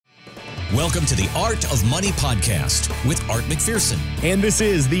Welcome to the Art of Money Podcast with Art McPherson. And this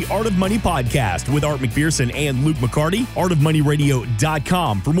is the Art of Money Podcast with Art McPherson and Luke McCarty,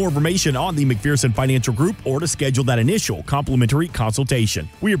 artofmoneyradio.com for more information on the McPherson Financial Group or to schedule that initial complimentary consultation.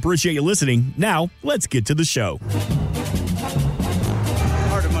 We appreciate you listening. Now, let's get to the show.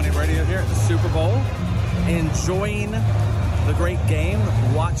 Art of Money Radio here at the Super Bowl. Enjoying the great game.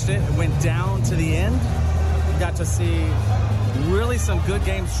 Watched it. It went down to the end. Got to see really some good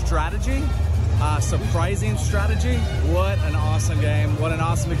game strategy, surprising strategy. What an awesome game. What an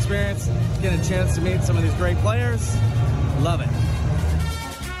awesome experience. Getting a chance to meet some of these great players. Love it.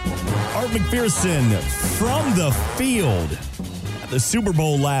 Art McPherson from the field at the Super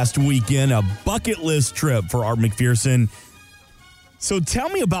Bowl last weekend, a bucket list trip for Art McPherson. So tell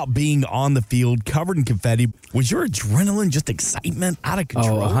me about being on the field covered in confetti. Was your adrenaline just excitement out of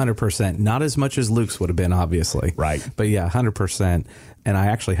control? Oh, 100%. Not as much as Luke's would have been, obviously. Right. But yeah, 100%. And I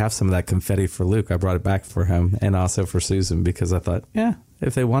actually have some of that confetti for Luke. I brought it back for him and also for Susan because I thought, yeah,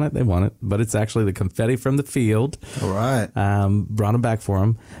 if they want it, they want it. But it's actually the confetti from the field. All right. Brought them back for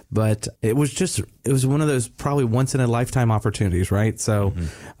him. But it was one of those probably once in a lifetime opportunities, right? So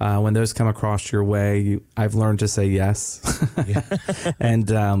when those come across your way, I've learned to say yes.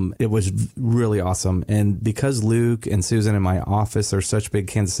 And it was really awesome. And because Luke and Susan in my office are such big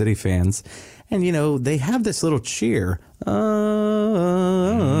Kansas City fans, and, you know, they have this little cheer.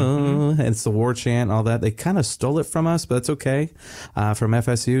 It's the war chant and all that. They kind of stole it from us, but it's okay, from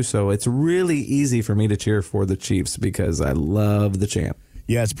FSU. So it's really easy for me to cheer for the Chiefs because I love the chant.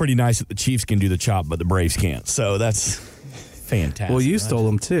 Yeah, it's pretty nice that the Chiefs can do the chop, but the Braves can't. So that's fantastic. Well, you stole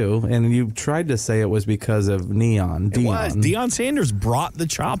them too, and you tried to say it was because of Deion. Deion Sanders brought the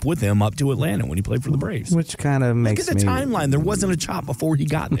chop with him up to Atlanta when he played for the Braves. Which kind of makes me... Look at the timeline. There wasn't a chop before he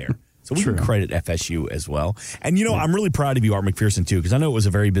got there. So we can credit FSU as well. And, you know, I'm really proud of you, Art McPherson, too, because I know it was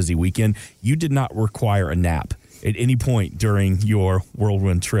a very busy weekend. You did not require a nap at any point during your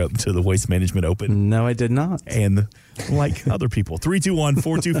whirlwind trip to the Waste Management Open. No, I did not. And like other people,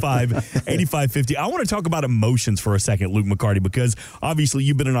 321-425-8550. I want to talk about emotions for a second, Luke McCarty, because obviously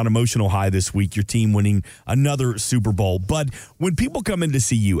you've been on an emotional high this week, your team winning another Super Bowl. But when people come in to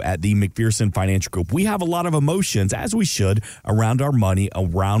see you at the McPherson Financial Group, we have a lot of emotions, as we should, around our money,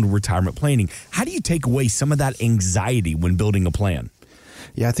 around retirement planning. How do you take away some of that anxiety when building a plan?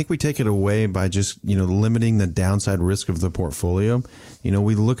 Yeah, I think we take it away by just, limiting the downside risk of the portfolio.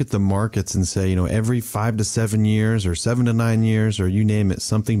 We look at the markets and say, every 5 to 7 years or 7 to 9 years or you name it,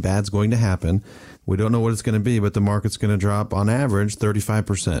 something bad's going to happen. We don't know what it's going to be, but the market's going to drop on average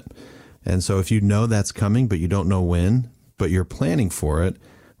 35%. And so if you know that's coming, but you don't know when, but you're planning for it,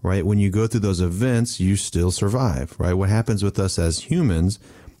 right? When you go through those events, you still survive, right? What happens with us as humans,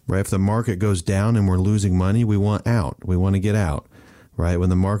 right? If the market goes down and we're losing money, we want out. We want to get out. Right. When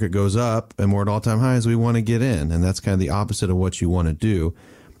the market goes up and we're at all-time highs, we want to get in. And that's kind of the opposite of what you want to do.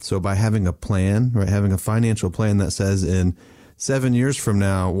 So by having a plan, right, having a financial plan that says in 7 years from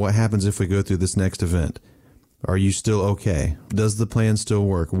now, what happens if we go through this next event? Are you still okay? Does the plan still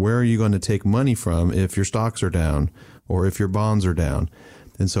work? Where are you going to take money from if your stocks are down or if your bonds are down?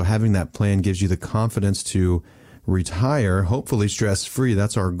 And so having that plan gives you the confidence to retire, hopefully stress-free.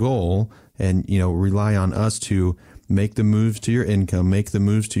 That's our goal. And, rely on us to make the moves to your income, make the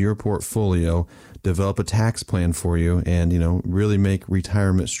moves to your portfolio, develop a tax plan for you, and, really make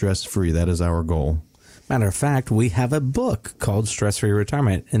retirement stress-free. That is our goal. Matter of fact, we have a book called Stress-Free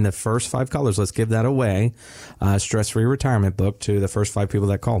Retirement. In the first 5 callers, let's give that away. Stress-Free Retirement book to the first 5 people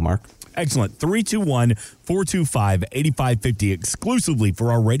that call, Mark. Excellent. 321-425-8550 exclusively for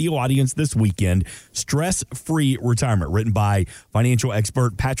our radio audience this weekend. Stress-Free Retirement, written by financial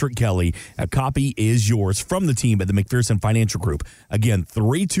expert Patrick Kelly. A copy is yours from the team at the McPherson Financial Group. Again,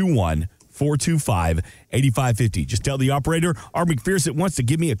 321-425-8550. Just tell the operator, Art McPherson wants to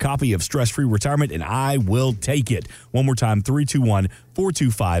give me a copy of Stress-Free Retirement, and I will take it. One more time,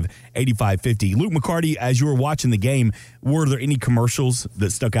 321-425-8550. Luke McCarty, as you were watching the game, were there any commercials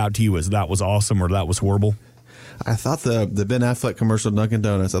that stuck out to you as that was awesome or that was horrible? I thought the Ben Affleck commercial at Dunkin'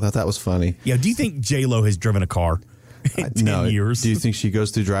 Donuts, I thought that was funny. Yeah, do you think J-Lo has driven a car? 10 years. Do you think she goes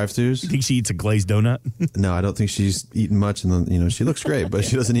through drive-thrus? You think she eats a glazed donut? No, I don't think she's eaten much. And she looks great, but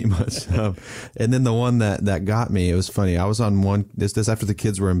she doesn't eat much. And then the one that got me, it was funny. I was on one this after the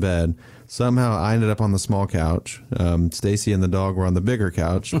kids were in bed. Somehow I ended up on the small couch. Stacy and the dog were on the bigger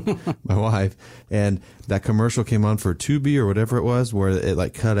couch, my wife. And that commercial came on for Tubi or whatever it was, where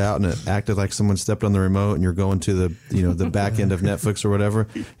it cut out and it acted like someone stepped on the remote and you're going to the the back end of Netflix or whatever.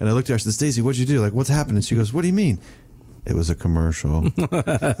 And I looked at her and said, Stacy, what'd you do? What's happening? She goes, what do you mean? It was a commercial.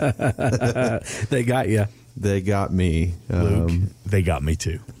 They got you. They got me. Luke, they got me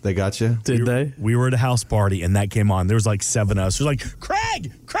too. They got you? Did they? We were at a house party and that came on. There was like 7 of us. It was like,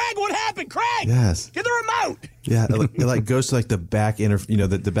 Craig, what happened? Craig, Yes. get the remote. Yeah, it like goes to like the back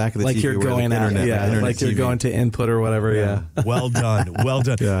the back of the Like TV you're where going the out, internet, yeah, internet like you're TV. going to input or whatever, yeah. Well done. Well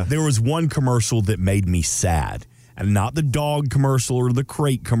done. Yeah. There was one commercial that made me sad, and not the dog commercial or the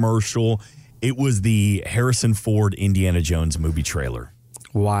crate commercial. It was the Harrison Ford Indiana Jones movie trailer.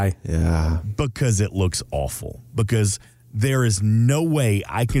 Why? Yeah. Because it looks awful. Because there is no way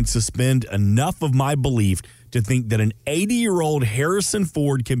I can suspend enough of my belief to think that an 80-year-old Harrison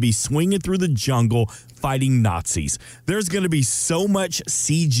Ford can be swinging through the jungle fighting Nazis. There's going to be so much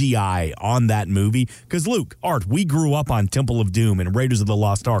CGI on that movie. Because, Luke, Art, we grew up on Temple of Doom and Raiders of the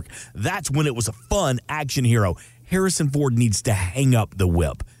Lost Ark. That's when it was a fun action hero. Harrison Ford needs to hang up the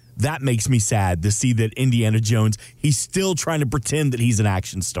whip. That makes me sad to see that Indiana Jones, he's still trying to pretend that he's an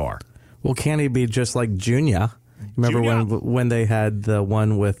action star. Well, can he be just like Junior? Remember Junior. when they had the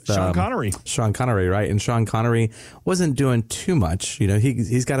one with Sean Connery. Sean Connery, right? And Sean Connery wasn't doing too much. You know,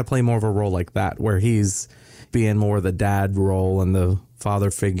 he's got to play more of a role like that, where he's being more the dad role and the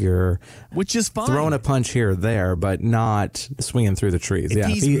father figure, Which is fine. throwing a punch here or there, but not swinging through the trees.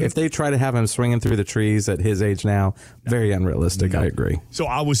 If they try to have him swinging through the trees at his age now, very unrealistic. I agree. So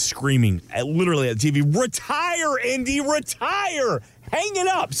I was screaming literally at the TV, retire, Indy, retire. Hang it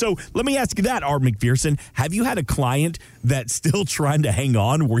up. So let me ask you that, Art McPherson. Have you had a client that's still trying to hang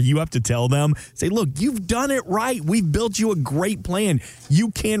on where you have to tell them, say, look, you've done it right. We've built you a great plan.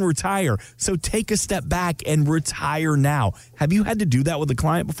 You can retire. So take a step back and retire now. Have you had to do that with a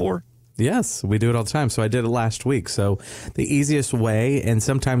client before? Yes, we do it all the time. So I did it last week. So the easiest way, and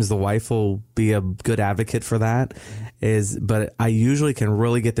sometimes the wife will be a good advocate for that, but I usually can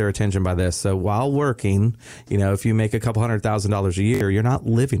really get their attention by this. So while working, you know, if you make a couple $100,000 a year, you're not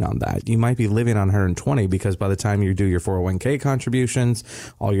living on that. You might be living on 120 because by the time you do your 401k contributions,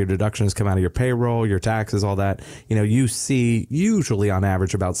 all your deductions come out of your payroll, your taxes, all that, you know, you see usually on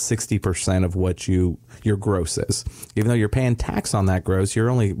average about 60% of what your gross is. Even though you're paying tax on that gross, you're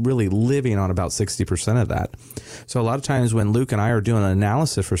only really living on about 60% of that. So a lot of times when Luke and I are doing an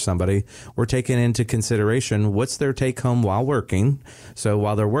analysis for somebody, we're taking into consideration what's their take home while working. So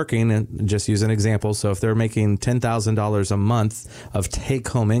while they're working, and just use an example, so if they're making $10,000 a month of take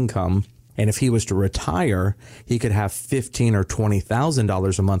home income, and if he was to retire, he could have $15,000 or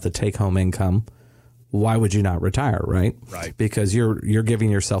 $20,000 a month of take home income. Why would you not retire, right? Right. Because you're giving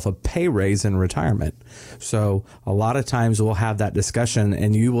yourself a pay raise in retirement. So a lot of times we'll have that discussion,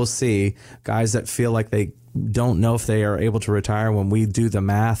 and you will see guys that feel like they don't know if they are able to retire when we do the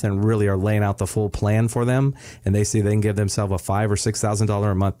math and really are laying out the full plan for them, and they see they can give themselves a $5,000 or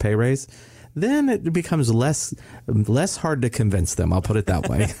 $6,000 a month pay raise. Then it becomes less hard to convince them. I'll put it that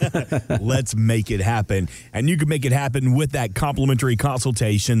way. Let's make it happen. And you can make it happen with that complimentary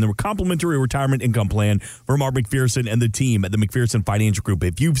consultation, the complimentary retirement income plan from Art McPherson and the team at the McPherson Financial Group.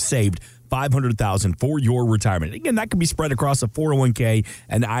 If you've saved $500,000 for your retirement, again, that can be spread across a 401k,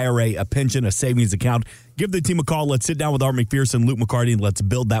 an IRA, a pension, a savings account. Give the team a call. Let's sit down with Art McPherson, Luke McCarty, and let's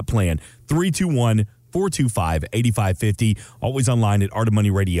build that plan. 321-425-8550. Always online at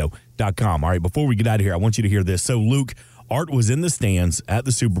artofmoneyradio.com. All right, before we get out of here, I want you to hear this. So, Luke, Art was in the stands at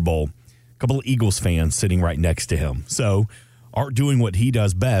the Super Bowl. A couple of Eagles fans sitting right next to him. So, Art doing what he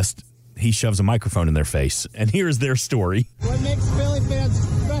does best, he shoves a microphone in their face. And here's their story. What makes Philly fans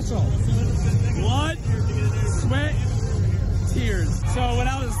special? Blood, sweat, tears. So when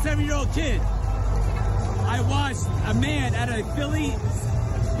I was a 7-year-old kid, I watched a man at a Philly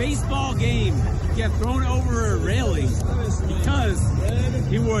baseball game get thrown over a railing because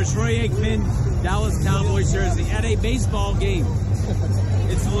he wore a Troy Aikman Dallas Cowboys jersey at a baseball game.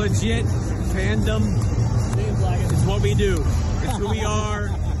 It's legit fandom. It's what we do. It's who we are.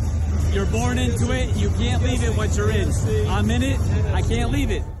 You're born into it. You can't leave it once you're in. I'm in it. I can't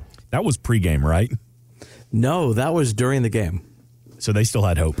leave it. That was pregame, right? No, that was during the game. So they still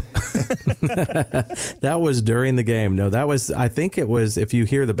had hope. That was during the game. No, that was, I think it was, if you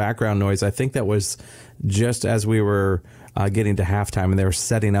hear the background noise, I think that was just as we were getting to halftime and they were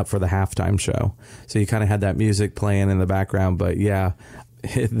setting up for the halftime show. So you kind of had that music playing in the background. But yeah,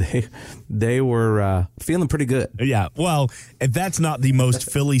 they were feeling pretty good. Yeah, well, if that's not the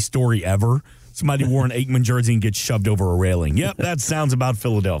most Philly story ever, somebody wore an Aikman jersey and gets shoved over a railing. Yep, that sounds about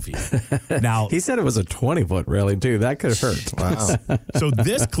Philadelphia. Now, he said it was a 20-foot railing, too. That could hurt. Wow. So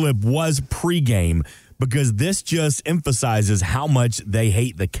this clip was pregame because this just emphasizes how much they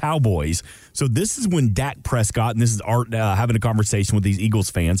hate the Cowboys. So this is when Dak Prescott, and this is Art having a conversation with these Eagles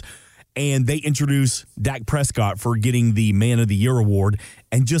fans, and they introduce Dak Prescott for getting the Man of the Year award.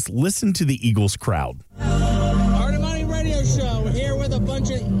 And just listen to the Eagles crowd. Art of Money Radio Show. We're here with a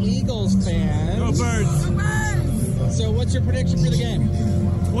bunch of Eagles fans. Go Birds. So what's your prediction for the game?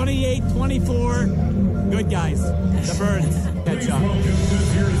 28-24. Good guys. The Birds. Catch up.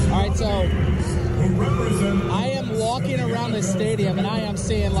 All right, so I am walking around the stadium and I am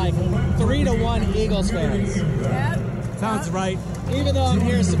seeing like 3-1 Eagles fans. Sounds right. Even though I'm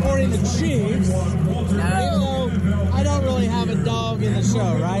here supporting the Chiefs, even though I don't really have a dog in the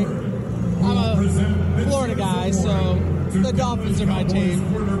show, right? I'm a Florida guy, so the Dolphins are my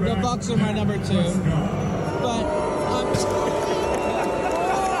team. The Bucks are my number 2. But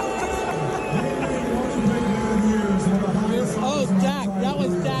oh, Dak. That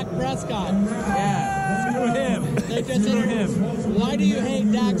was Dak Prescott. Yeah. Screw him. They just Screw him. Why do you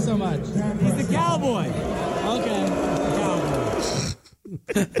hate Dak so much? He's the cowboy. Okay.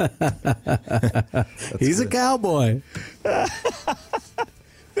 He's a cowboy.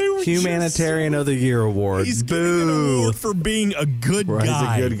 Humanitarian of the Year award. He's getting an award for being a good guy. He's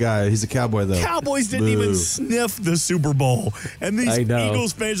a good guy. He's a cowboy, though. Cowboys didn't even sniff the Super Bowl. And these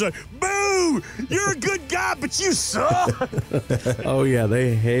Eagles fans are like, boo! You're a good guy, but you suck! Oh, yeah,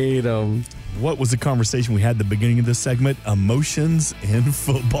 they hate him. What was the conversation we had at the beginning of this segment? Emotions in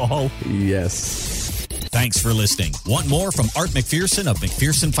football. Yes. Thanks for listening. Want more from Art McPherson of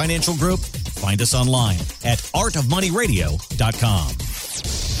McPherson Financial Group? Find us online at artofmoneyradio.com.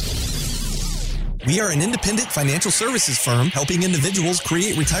 We are an independent financial services firm helping individuals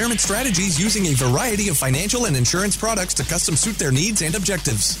create retirement strategies using a variety of financial and insurance products to custom suit their needs and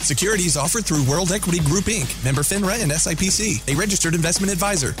objectives. Securities offered through World Equity Group, Inc., member FINRA and SIPC, a registered investment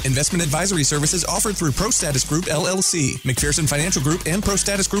advisor. Investment advisory services offered through ProStatus Group, LLC. McPherson Financial Group and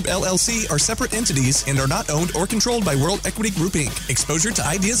ProStatus Group, LLC are separate entities and are not owned or controlled by World Equity Group, Inc. Exposure to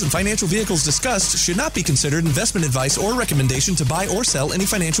ideas and financial vehicles discussed should not be considered investment advice or recommendation to buy or sell any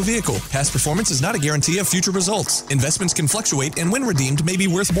financial vehicle. Past performance is not a guarantee of future results. Investments can fluctuate and when redeemed may be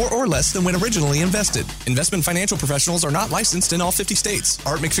worth more or less than when originally invested. Investment financial professionals are not licensed in all 50 states.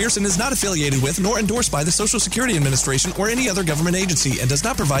 Art McPherson is not affiliated with nor endorsed by the Social Security Administration or any other government agency and does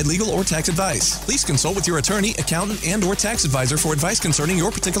not provide legal or tax advice. Please consult with your attorney, accountant, and or tax advisor for advice concerning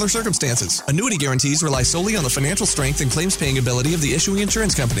your particular circumstances. Annuity guarantees rely solely on the financial strength and claims paying ability of the issuing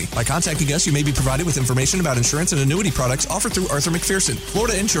insurance company. By contacting us, you may be provided with information about insurance and annuity products offered through Arthur McPherson.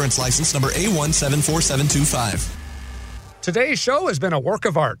 Florida Insurance License number A174725. Today's show has been a work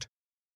of art.